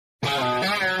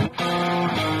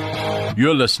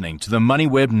You're listening to the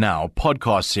MoneyWeb Now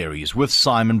podcast series with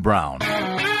Simon Brown.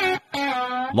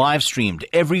 Live streamed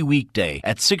every weekday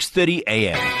at 6:30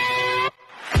 a.m.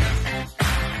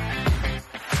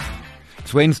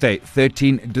 It's Wednesday,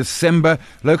 13 December.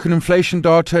 Local inflation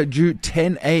data due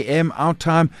 10 a.m. our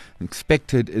time.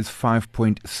 Expected is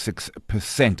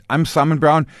 5.6%. I'm Simon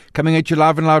Brown, coming at you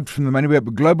live and loud from the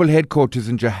MoneyWeb Global Headquarters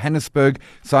in Johannesburg,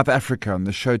 South Africa. On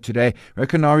the show today,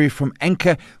 Reko Nare from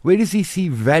Anchor. Where does he see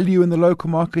value in the local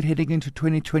market heading into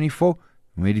 2024?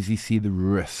 Where does he see the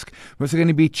risk? We're also going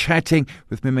to be chatting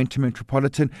with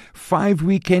Metropolitan. 5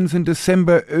 weekends in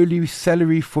December, early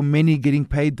salary for many getting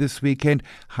paid this weekend.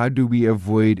 How do we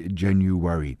avoid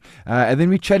Januworry? And then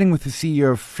we're chatting with the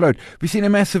CEO of Float. We've seen a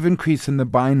massive increase in the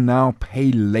buy now,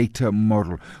 pay later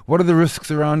model. What are the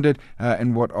risks around it,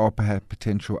 and what are perhaps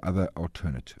potential other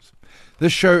alternatives?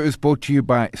 This show is brought to you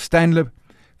by Stanlib.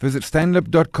 Visit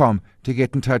stanlib.com to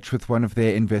get in touch with one of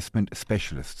their investment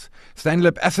specialists.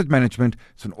 Stanlib Asset Management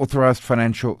is an authorized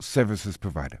financial services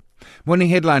provider. Morning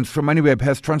headlines from MoneyWeb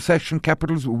has Transaction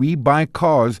Capital's We Buy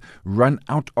Cars run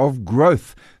out of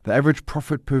growth. The average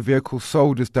profit per vehicle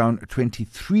sold is down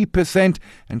 23%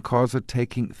 and cars are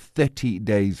taking 30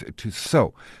 days to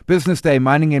sell. Business Day,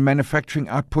 mining and manufacturing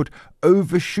output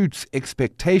overshoots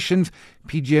expectations.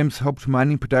 PGMs helped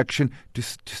mining production to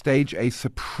stage a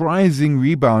surprising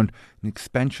rebound, an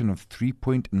expansion of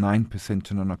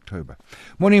 3.9% in October.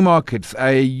 Morning markets,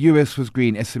 US was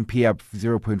green, S&P up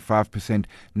 0.5%,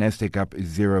 Nasdaq up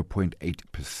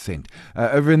 0.8%.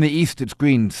 Over in the east, it's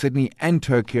green, Sydney and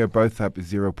Tokyo both up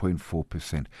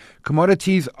 0.4%.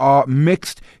 Commodities are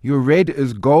mixed. Your red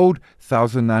is gold,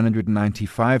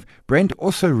 1,995. Brent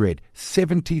also red,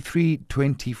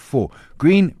 73.24.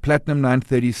 Green, platinum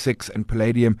 936 and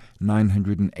palladium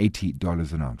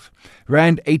 $980 an ounce.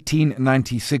 Rand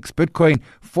 1896, Bitcoin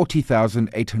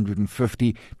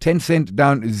 40,850. Tencent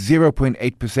down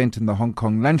 0.8% in the Hong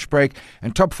Kong lunch break,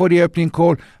 and top 40 opening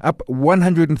call up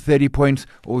 130 points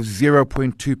or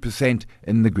 0.2%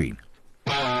 in the green.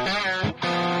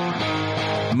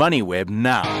 MoneyWeb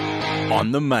Now,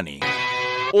 on the money.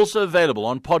 Also available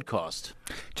on podcast.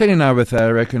 Chatting now with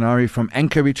Reko Nare from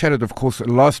Anchor. We chatted, of course,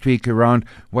 last week around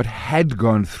what had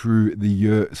gone through the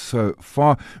year so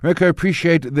far. Reko,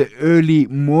 appreciate the early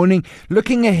morning.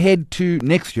 Looking ahead to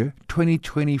next year,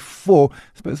 2024, I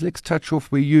suppose let's touch off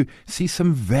where you see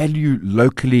some value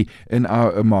locally in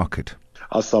our market.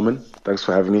 Hi, Simon. Thanks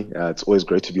for having me. It's always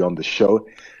great to be on the show.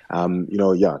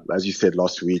 As you said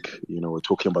last week, we're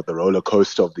talking about the roller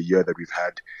coaster of the year that we've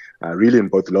had, really in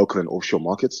both local and offshore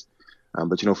markets.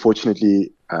 But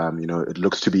fortunately, it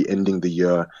looks to be ending the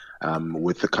year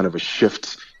with a kind of a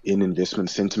shift in investment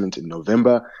sentiment in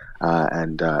November,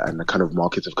 and the kind of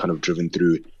markets have kind of driven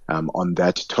through on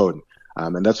that tone.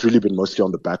 And that's really been mostly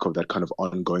on the back of that kind of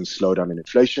ongoing slowdown in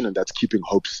inflation, and that's keeping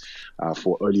hopes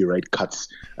for early rate cuts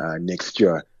next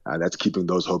year. That's keeping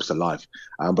those hopes alive.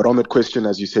 But on that question,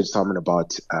 as you said, Simon,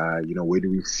 about where do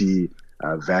we see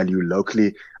value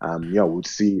locally?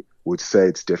 Would say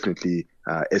it's definitely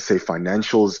SA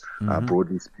financials,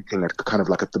 broadly speaking, at kind of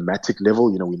like a thematic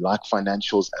level. We like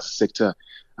financials as a sector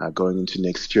going into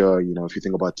next year. If you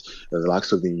think about the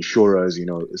likes of the insurers,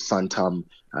 Santam,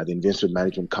 the investment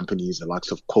management companies, the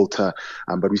likes of Quilter,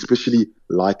 but we especially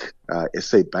like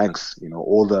SA banks.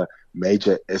 All the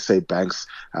major SA banks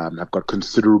have got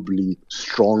considerably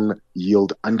strong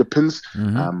yield underpins,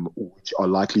 which are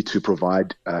likely to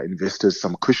provide investors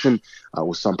some cushion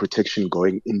or some protection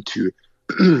going into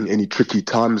any tricky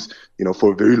times.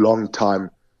 For a very long time,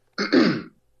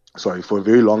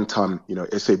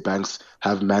 SA banks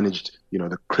have managed,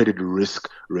 the credit risk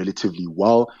relatively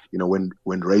well.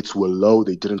 When rates were low,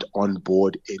 they didn't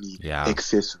onboard any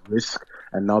excess risk.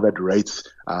 And now that rates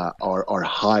are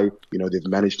high, they've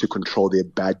managed to control their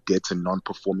bad debts and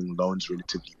non-performing loans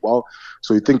relatively well.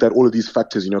 So we think that all of these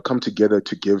factors, come together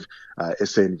to give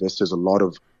SA investors a lot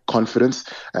of confidence.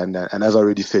 And as I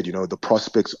already said, the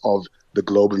prospects of the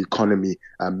global economy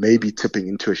may be tipping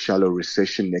into a shallow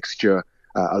recession next year,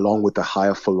 along with the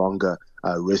higher for longer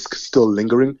risk still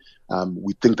lingering.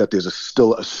 We think that there's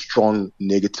still a strong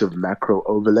negative macro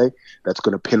overlay that's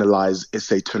going to penalize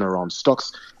SA turnaround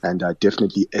stocks, and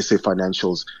definitely SA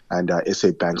financials and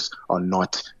SA banks are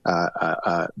not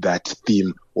that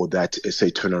theme or that SA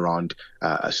turnaround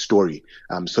story.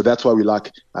 So that's why we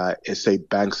like SA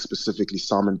banks specifically,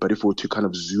 Simon. But if we were to kind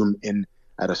of zoom in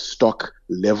at a stock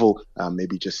level,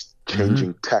 maybe just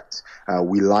changing tact.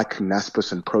 We like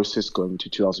Naspers and Process going into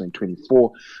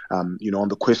 2024. On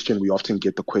the question, we often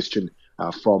get the question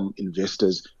from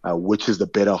investors, which is the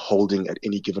better holding at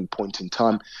any given point in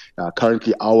time.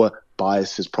 Currently, our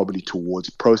bias is probably towards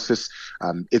process.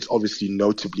 It's obviously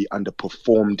notably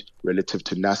underperformed relative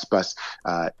to Naspers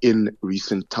in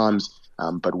recent times.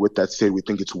 But with that said, we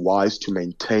think it's wise to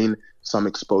maintain some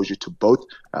exposure to both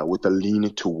with a lean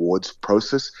towards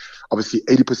process. Obviously,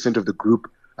 80% of the group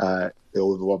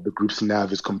of the group's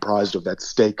NAV is comprised of that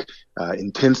stake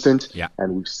in Tencent,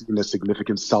 and we've seen a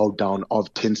significant sell down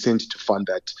of Tencent to fund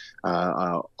that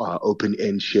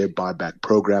open-end share buyback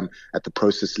program at the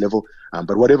process level.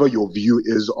 But whatever your view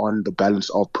is on the balance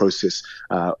of process,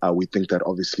 we think that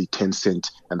obviously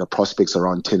Tencent and the prospects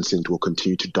around Tencent will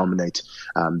continue to dominate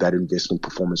that investment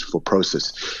performance for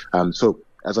process. So,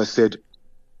 as I said,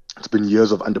 it's been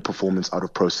years of underperformance out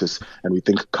of process, and we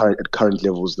think at current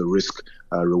levels, the risk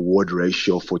reward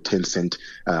ratio for Tencent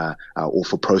or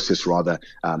for process rather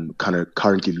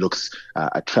currently looks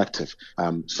attractive.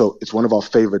 So it's one of our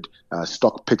favored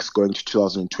stock picks going to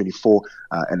 2024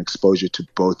 and exposure to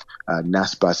both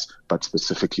Naspers, but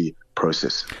specifically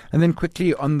process. And then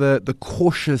quickly on the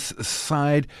cautious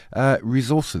side,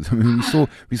 resources. I mean,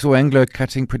 we saw Anglo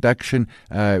cutting production.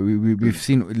 We've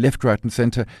seen left, right, and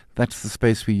centre. That's the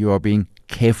space where you are being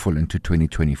careful into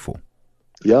 2024.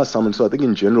 Yeah, Simon. So I think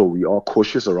in general we are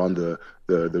cautious around the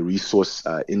resource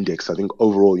index. I think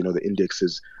overall, the index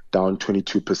is down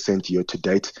 22% year to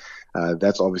date.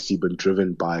 That's obviously been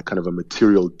driven by kind of a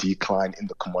material decline in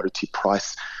the commodity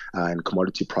price and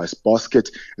commodity price basket,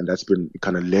 and that's been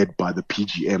kind of led by the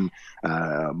PGM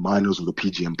miners or the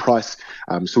PGM price.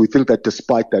 So we think that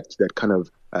despite that kind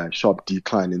of sharp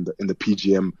decline in the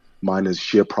PGM miners'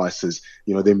 share prices,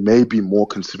 there may be more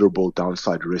considerable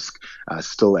downside risk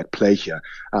still at play here.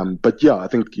 But yeah, I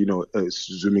think,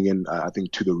 zooming in, I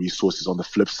think to the resources on the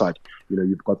flip side,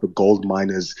 you've got the gold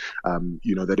miners,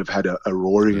 that have had a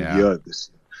roaring year this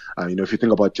year. If you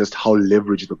think about just how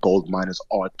leveraged the gold miners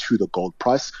are to the gold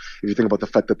price, if you think about the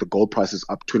fact that the gold price is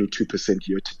up 22%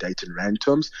 year to date in rand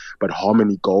terms, but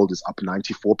Harmony Gold is up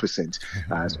 94%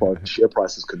 as far as the share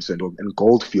price is concerned, and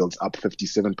Goldfields up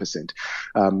 57%.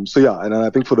 So yeah, and I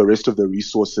think for the rest of the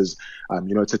resources,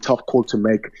 it's a tough call to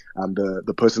make.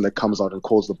 The person that comes out and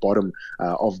calls the bottom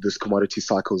of this commodity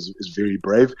cycle is very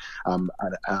brave.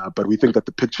 But we think that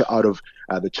the picture out of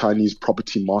the Chinese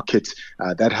property market,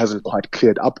 that hasn't quite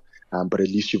cleared up. But at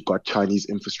least you've got Chinese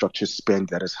infrastructure spend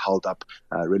that has held up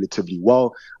relatively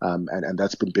well, and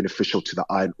that's been beneficial to the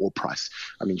iron ore price.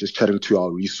 I mean, just chatting to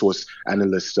our resource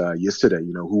analyst yesterday,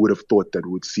 who would have thought that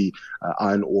we would see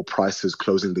iron ore prices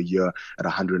closing the year at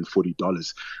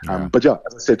 $140? But yeah,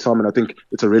 as I said, Simon, I think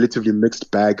it's a relatively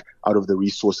mixed bag out of the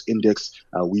resource index.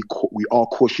 We are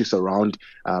cautious around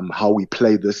how we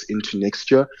play this into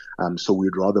next year, so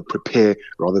we'd rather prepare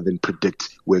rather than predict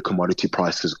where commodity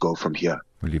prices go from here.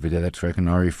 We'll leave it there. That's Reko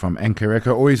Nare from Anchor.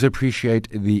 Reko, always appreciate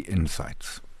the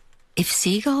insights. If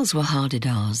seagulls were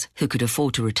hardidars who could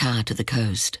afford to retire to the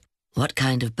coast, what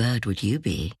kind of bird would you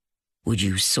be? Would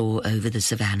you soar over the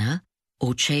savannah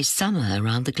or chase summer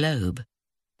around the globe?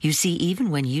 You see,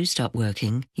 even when you stop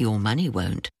working, your money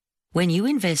won't. When you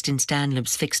invest in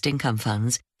Stanlib's fixed income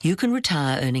funds, you can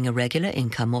retire earning a regular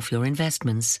income off your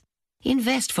investments.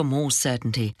 Invest for more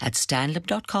certainty at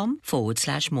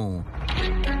stanlib.com/more.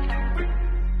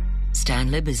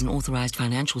 Stanlib is an authorized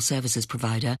financial services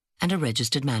provider and a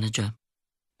registered manager.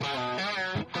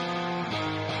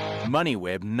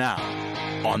 MoneyWeb now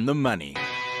on the money.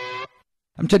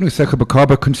 I'm chatting with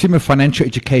Bokaba, Consumer Financial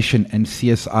Education and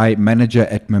CSI Manager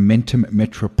at Momentum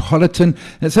Metropolitan.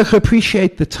 And I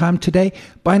appreciate the time today.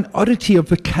 By an oddity of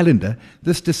the calendar,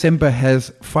 this December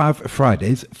has 5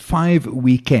 Fridays, 5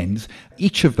 weekends,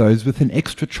 each of those with an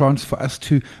extra chance for us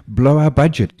to blow our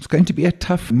budget. It's going to be a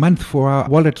tough month for our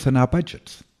wallets and our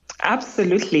budgets.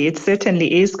 Absolutely. It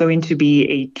certainly is going to be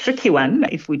a tricky one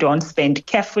if we don't spend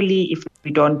carefully, if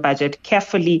we don't budget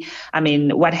carefully. I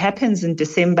mean, what happens in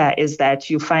December is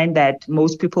that you find that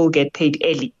most people get paid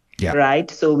early. Yeah. Right.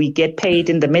 So we get paid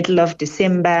in the middle of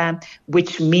December,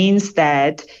 which means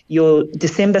that your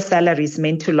December salary is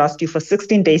meant to last you for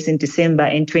 16 days in December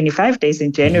and 25 days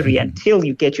in January until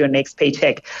you get your next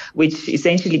paycheck, which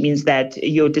essentially means that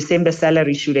your December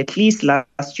salary should at least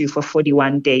last you for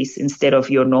 41 days instead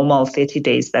of your normal 30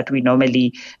 days that we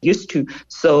normally used to.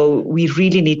 So we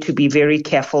really need to be very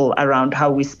careful around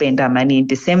how we spend our money in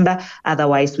December.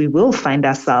 Otherwise, we will find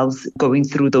ourselves going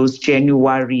through those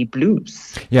January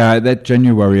blues. Yeah. That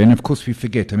January, and of course we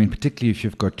forget, I mean, particularly if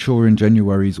you've got children,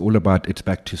 January is all about it's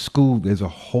back to school. There's a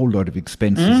whole lot of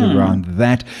expenses around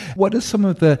that. What are some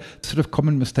of the sort of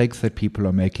common mistakes that people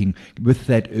are making with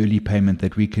that early payment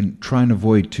that we can try and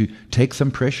avoid to take some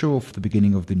pressure off the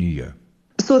beginning of the new year?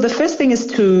 So So the first thing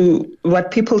is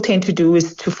what people tend to do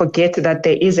is to forget that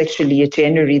there is actually a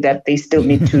January that they still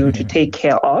need to take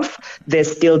care of. There's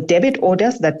still debit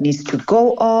orders that needs to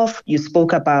go off. You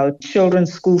spoke about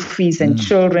children's school fees and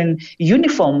children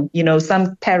uniform.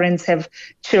 Some parents have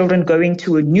children going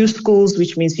to new schools,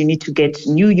 which means you need to get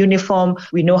new uniform.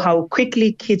 We know how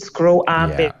quickly kids grow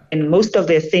up. Yeah. And most of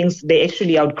their things, they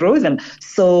actually outgrow them.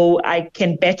 So I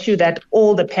can bet you that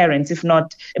all the parents, if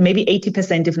not maybe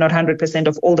 80%, if not 100%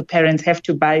 of all the parents have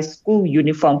to buy school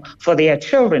uniform for their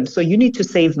children. So you need to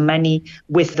save money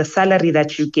with the salary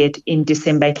that you get in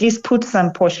December. At least put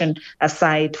some portion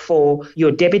aside for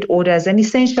your debit orders and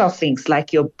essential things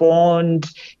like your bond,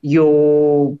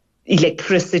 your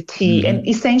electricity and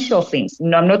essential things.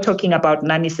 No, I'm not talking about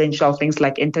non-essential things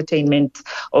like entertainment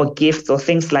or gifts or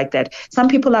things like that. Some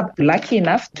people are lucky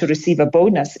enough to receive a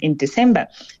bonus in December.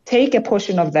 Take a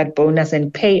portion of that bonus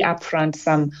and pay upfront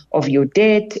some of your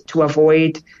debt to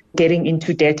avoid getting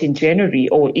into debt in January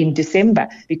or in December,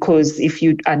 because if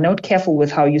you are not careful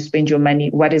with how you spend your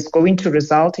money, what is going to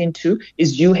result into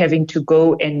is you having to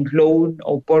go and loan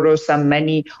or borrow some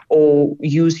money or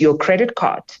use your credit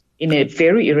card in a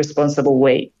very irresponsible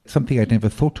way. Something I'd never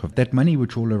thought of. That money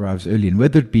which all arrives early, and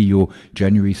whether it be your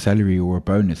January salary or a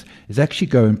bonus, is actually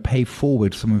go and pay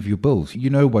forward some of your bills.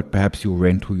 You know what perhaps your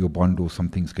rent or your bond or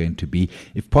something's going to be.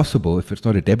 If possible, if it's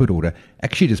not a debit order,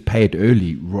 actually just pay it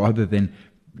early rather than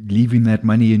leaving that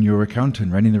money in your account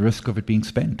and running the risk of it being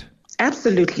spent.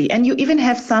 Absolutely. And you even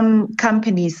have some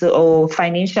companies or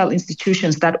financial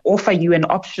institutions that offer you an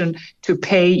option to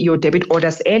pay your debit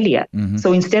orders earlier.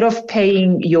 So instead of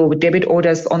paying your debit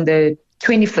orders on the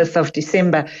 25th of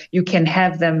December, you can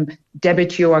have them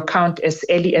debit your account as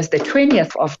early as the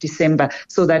 20th of December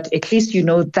so that at least you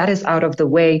know that is out of the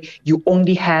way. You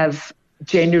only have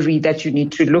January that you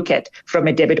need to look at from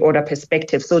a debit order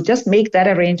perspective. So just make that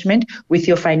arrangement with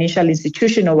your financial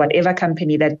institution or whatever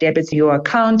company that debits your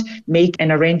account. Make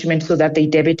an arrangement so that they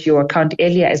debit your account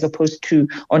earlier as opposed to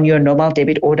on your normal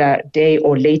debit order day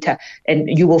or later. And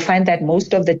you will find that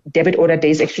most of the debit order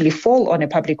days actually fall on a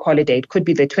public holiday. It could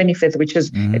be the 25th, which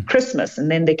is Christmas,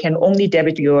 and then they can only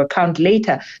debit your account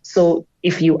later. So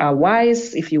if you are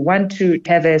wise, if you want to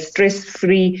have a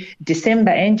stress-free December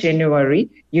and January,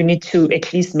 you need to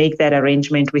at least make that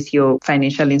arrangement with your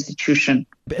financial institution.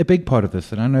 A big part of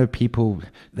this, and I know people,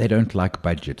 they don't like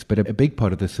budgets, but a big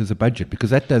part of this is a budget because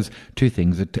that does two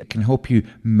things. It can help you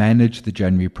manage the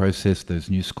January process, those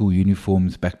new school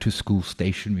uniforms, back to school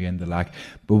stationery and the like.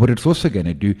 But what it's also going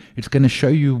to do, it's going to show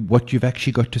you what you've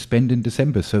actually got to spend in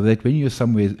December so that when you're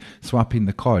somewhere swiping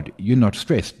the card, you're not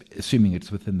stressed, assuming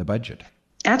it's within the budget.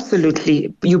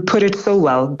 Absolutely. You put it so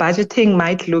well. Budgeting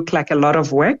might look like a lot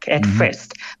of work at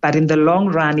first, but in the long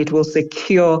run, it will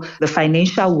secure the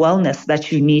financial wellness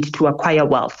that you need to acquire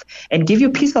wealth and give you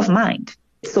peace of mind.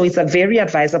 So it's very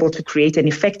advisable to create an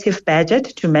effective budget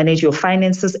to manage your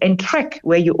finances and track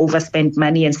where you overspend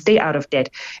money and stay out of debt.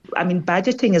 I mean,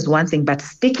 budgeting is one thing, but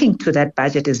sticking to that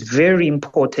budget is very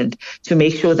important to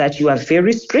make sure that you are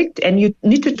very strict. And you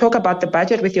need to talk about the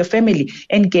budget with your family.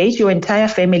 Engage your entire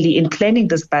family in planning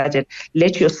this budget.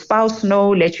 Let your spouse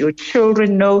know, let your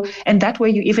children know. And that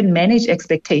way you even manage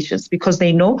expectations because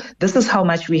they know this is how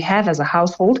much we have as a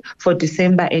household for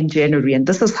December and January. And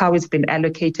this is how it's been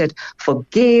allocated for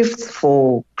gifts,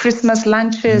 for Christmas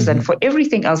lunches, and for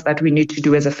everything else that we need to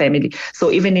do as a family. So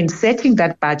even in setting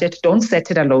that budget, don't set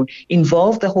it alone.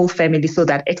 Involve the whole family so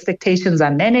that expectations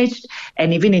are managed.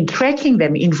 And even in tracking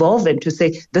them, involve them to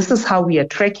say, this is how we are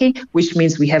tracking, which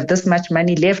means we have this much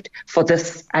money left for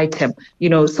this item.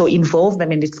 So involve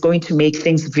them and it's going to make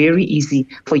things very easy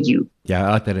for you. Yeah,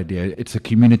 I like that idea. It's a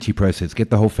community process.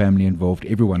 Get the whole family involved,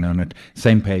 everyone on it,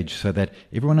 same page, so that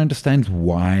everyone understands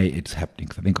why it's happening.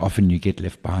 I think often you get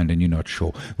left behind and you're not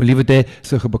sure. We'll leave it there.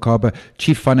 Tshego Bokaba,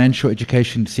 Chief Financial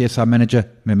Education CSI Manager,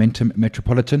 Momentum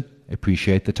Metropolitan.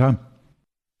 Appreciate the time.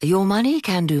 Your money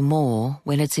can do more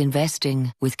when it's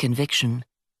investing with conviction.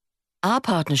 Our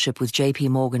partnership with JP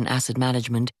Morgan Asset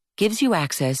Management gives you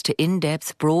access to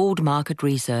in-depth, broad market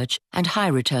research and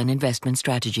high-return investment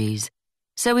strategies.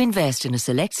 So invest in a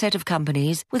select set of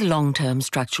companies with long-term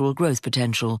structural growth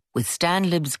potential with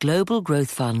Stanlib's Global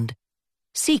Growth Fund.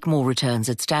 Seek more returns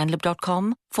at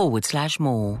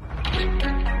stanlib.com/more.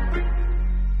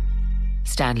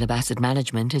 Stanlib Asset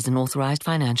Management is an authorized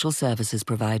financial services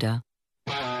provider.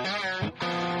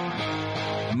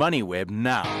 MoneyWeb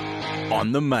now.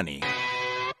 On the money.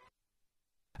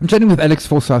 I'm chatting with Alex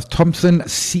Forsyth-Thompson,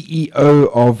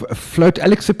 CEO of Float.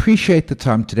 Alex, appreciate the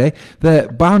time today.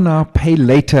 The buy now, pay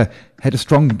later had a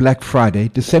strong Black Friday.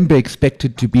 December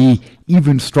expected to be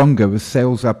even stronger, with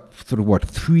sales up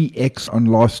 3x on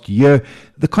last year.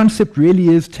 The concept really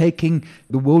is taking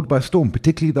the world by storm,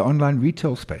 particularly the online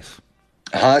retail space.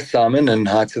 Hi, Simon, and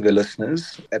hi to the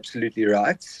listeners. Absolutely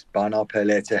right. Buy now, pay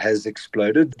later has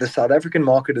exploded. The South African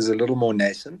market is a little more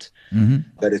nascent,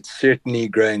 but it's certainly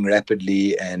growing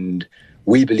rapidly, and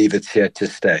we believe it's here to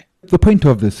stay. The point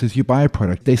of this is you buy a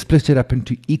product, they split it up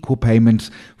into equal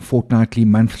payments, fortnightly,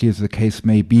 monthly, as the case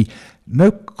may be.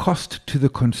 No cost to the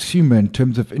consumer in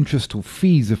terms of interest or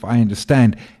fees, if I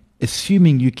understand,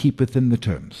 assuming you keep within the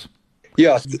terms.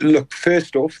 Yeah, look,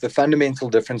 first off, the fundamental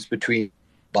difference between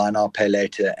buy now, pay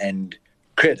later and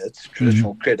credit,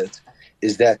 traditional credit,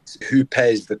 is that who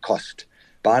pays the cost.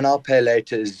 Buy now, pay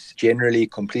later is generally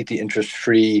completely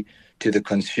interest-free to the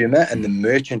consumer, and the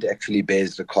merchant actually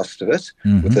bears the cost of it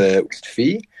with a fixed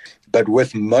fee. But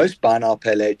with most buy now,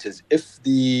 pay laters, if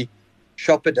the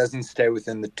shopper doesn't stay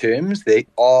within the terms, there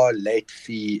are late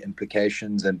fee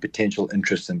implications and potential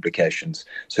interest implications.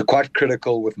 So quite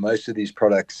critical with most of these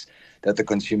products that the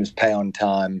consumers pay on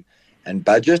time and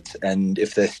budget, and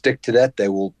if they stick to that, they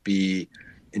will be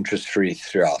interest-free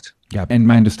throughout. Yeah, and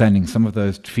my understanding, some of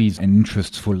those fees and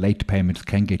interests for late payments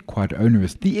can get quite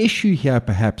onerous. The issue here,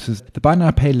 perhaps, is the buy now,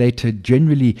 pay later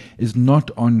generally is not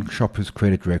on shoppers'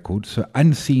 credit records, so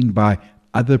unseen by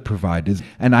other providers.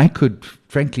 And I could,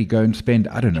 frankly, go and spend,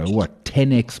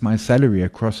 10x my salary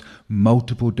across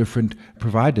multiple different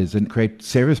providers and create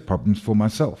serious problems for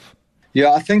myself.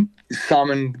 Yeah, I think,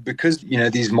 Simon, because,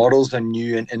 these models are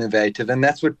new and innovative, and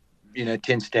that's what,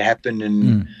 tends to happen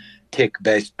in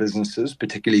tech-based businesses,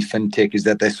 particularly fintech, is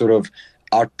that they sort of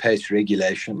outpace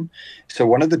regulation. So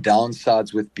one of the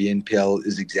downsides with BNPL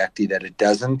is exactly that it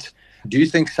doesn't. I do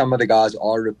think some of the guys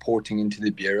are reporting into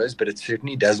the bureaus, but it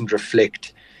certainly doesn't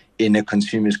reflect in a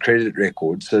consumer's credit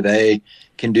record. So they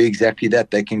can do exactly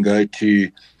that. They can go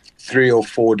to 3 or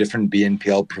 4 different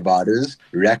BNPL providers,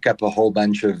 rack up a whole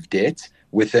bunch of debt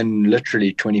within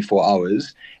literally 24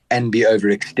 hours and be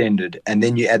overextended. And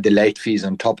then you add the late fees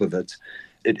on top of it.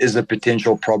 It is a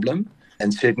potential problem,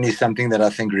 and certainly something that I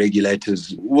think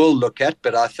regulators will look at.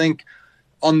 But I think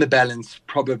on the balance,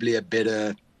 probably a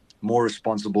better, more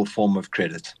responsible form of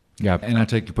credit. Yeah, and I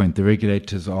take your point. The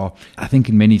regulators are, I think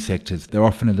in many sectors, they're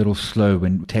often a little slow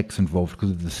when tech's involved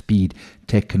because of the speed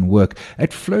tech can work.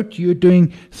 At Float, you're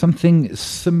doing something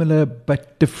similar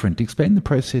but different. Explain the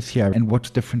process here and what's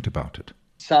different about it.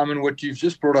 Simon, what you've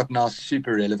just brought up now is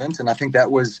super relevant, and I think that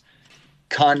was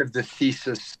kind of the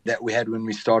thesis that we had when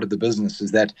we started the business,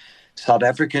 is that South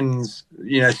Africans,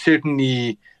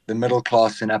 certainly the middle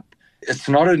class and up, it's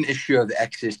not an issue of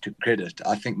access to credit.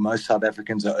 I think most South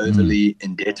Africans are overly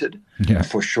indebted,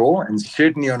 for sure, and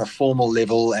certainly on a formal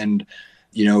level, and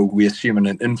we assume on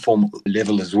an informal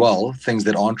level as well, things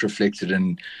that aren't reflected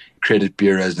in credit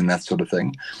bureaus and that sort of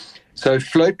thing. So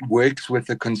Float works with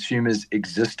the consumer's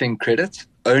existing credit,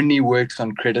 only works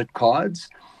on credit cards,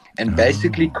 and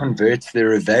basically converts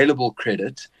their available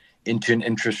credit into an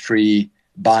interest-free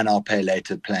buy now, pay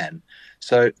later plan.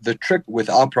 So the trick with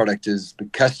our product is the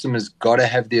customer's got to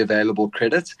have the available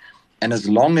credit, and as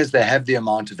long as they have the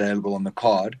amount available on the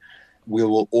card, we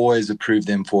will always approve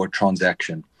them for a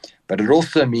transaction. But it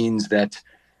also means that,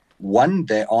 one,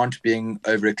 they aren't being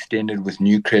overextended with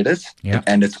new credit,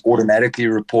 and it's automatically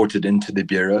reported into the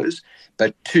bureaus.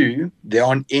 But 2, there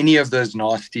aren't any of those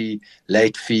nasty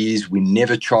late fees. We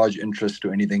never charge interest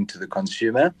or anything to the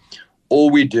consumer.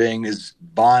 All we're doing is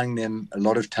buying them a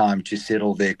lot of time to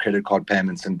settle their credit card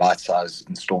payments in bite-sized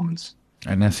installments.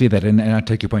 And I see that, and I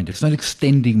take your point. It's not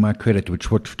extending my credit, which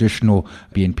what traditional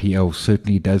BNPL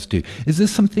certainly does do. Is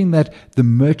this something that the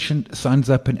merchant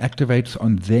signs up and activates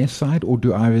on their side, or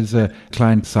do I as a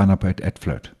client sign up at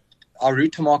Float? Our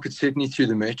route to market certainly through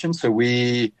the merchant. So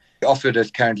we offered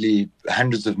it currently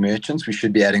hundreds of merchants. We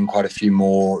should be adding quite a few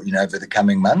more, over the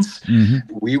coming months.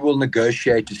 We will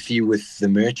negotiate a fee with the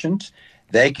merchant.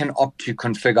 They can opt to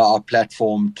configure our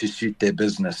platform to suit their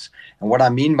business. And what I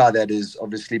mean by that is,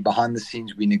 obviously, behind the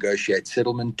scenes, we negotiate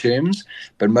settlement terms,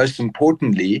 but most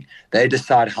importantly, they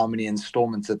decide how many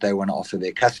installments that they want to offer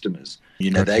their customers.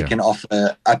 They can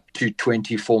offer up to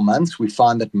 24 months. We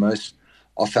find that most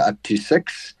offer up to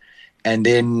 6, and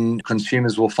then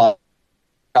consumers will find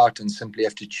out and simply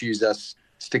have to choose us,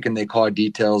 stick in their card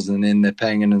details, and then they're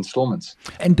paying in installments.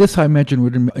 And this, I imagine,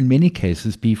 would in many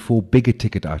cases be for bigger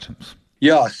ticket items.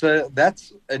 Yeah, so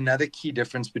that's another key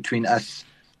difference between us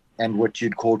and what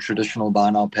you'd call traditional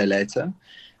buy now, pay later.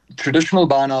 Traditional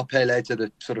buy now, pay later,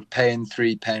 the sort of pay in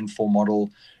 3, pay in 4 model,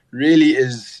 really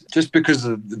is just because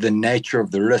of the nature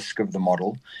of the risk of the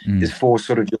model is for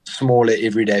sort of your smaller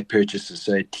everyday purchases.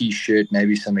 So a t-shirt,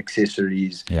 maybe some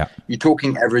accessories. Yeah. You're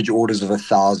talking average orders of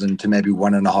 1,000 to maybe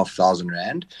 1,500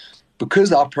 Rand.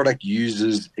 Because our product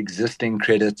uses existing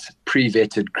credit,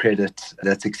 pre-vetted credit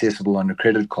that's accessible on a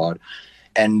credit card,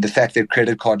 and the fact that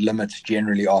credit card limits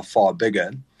generally are far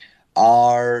bigger,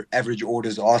 our average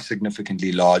orders are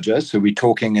significantly larger. So we're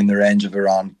talking in the range of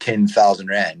around 10,000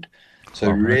 Rand.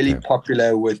 So really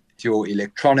popular with your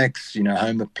electronics,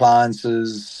 home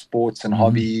appliances, sports and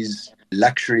hobbies,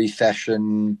 luxury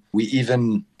fashion. We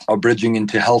even are bridging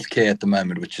into healthcare at the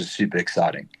moment, which is super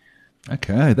exciting.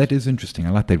 Okay, that is interesting. I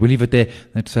like that. We'll leave it there.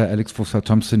 That's Alex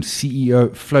Forsyth-Thompson,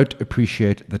 CEO, Float.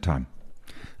 Appreciate the time.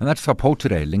 And that's our poll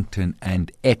today, LinkedIn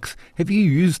and X. Have you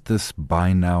used this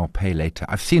buy now, pay later?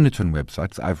 I've seen it on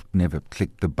websites. I've never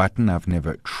clicked the button. I've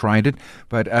never tried it.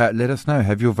 But let us know.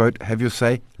 Have your vote, have your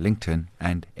say, LinkedIn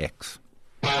and X.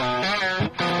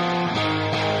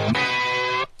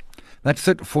 That's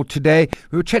it for today.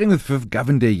 We were chatting with Viv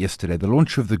Govender yesterday, the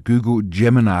launch of the Google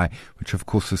Gemini, which of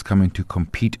course is coming to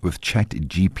compete with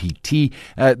ChatGPT.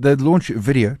 The launch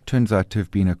video turns out to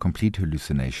have been a complete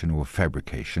hallucination or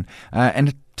fabrication, and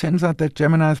it turns out that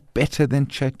Gemini is better than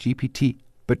ChatGPT,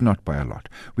 but not by a lot.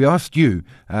 We asked you,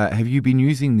 have you been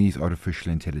using these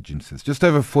artificial intelligences? Just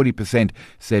over 40%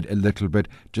 said a little bit.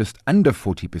 Just under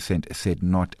 40% said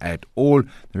not at all.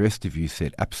 The rest of you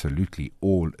said absolutely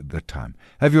all the time.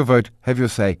 Have your vote, have your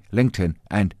say, LinkedIn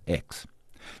and X.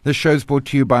 This show is brought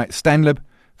to you by Stanlib.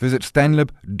 Visit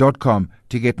stanlib.com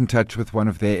to get in touch with one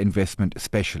of their investment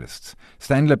specialists.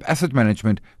 Stanlib Asset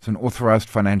Management is an authorized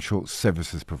financial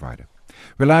services provider.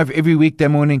 We're live every weekday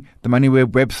morning, the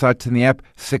MoneyWeb website and the app,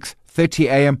 6:30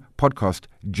 a.m., podcast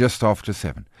just after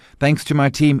 7. Thanks to my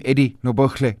team, Eddie,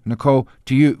 Nobochle, Nicole,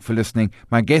 to you for listening,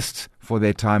 my guests for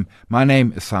their time. My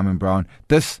name is Simon Brown.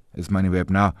 This is MoneyWeb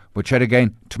Now. We'll chat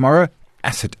again tomorrow,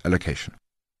 asset allocation.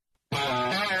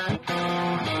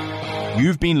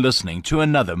 You've been listening to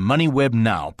another MoneyWeb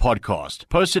Now podcast,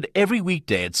 posted every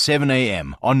weekday at 7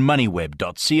 a.m. on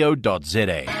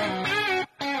moneyweb.co.za.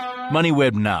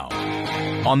 MoneyWeb Now,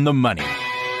 on the money.